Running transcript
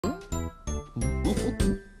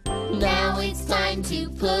Now it's time to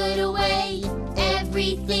put away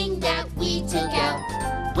everything that we took out.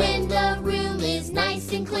 When the room is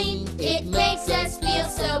nice and clean, it makes us feel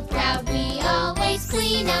so proud. We always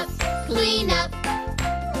clean up,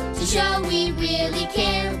 to show we really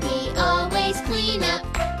care. We always clean up,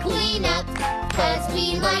 'cause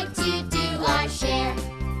we like to do our share.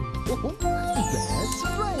 That's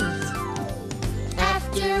right.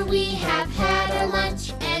 After we have had our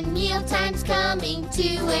lunch and mealtime's coming to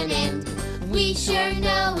an end, we sure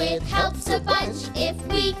know it helps a bunch if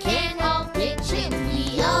we can all pitch in.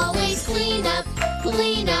 We always clean up,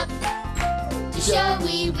 to show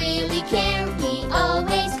we really care. We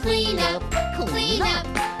always clean up,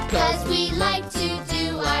 'cause we like to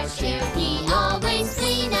do our share. We always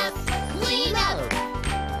clean up,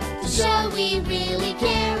 to show we really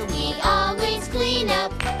care. We always clean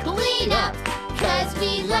up, 'cause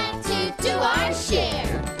we like to do our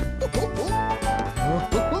share.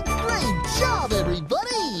 Great job,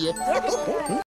 everybody!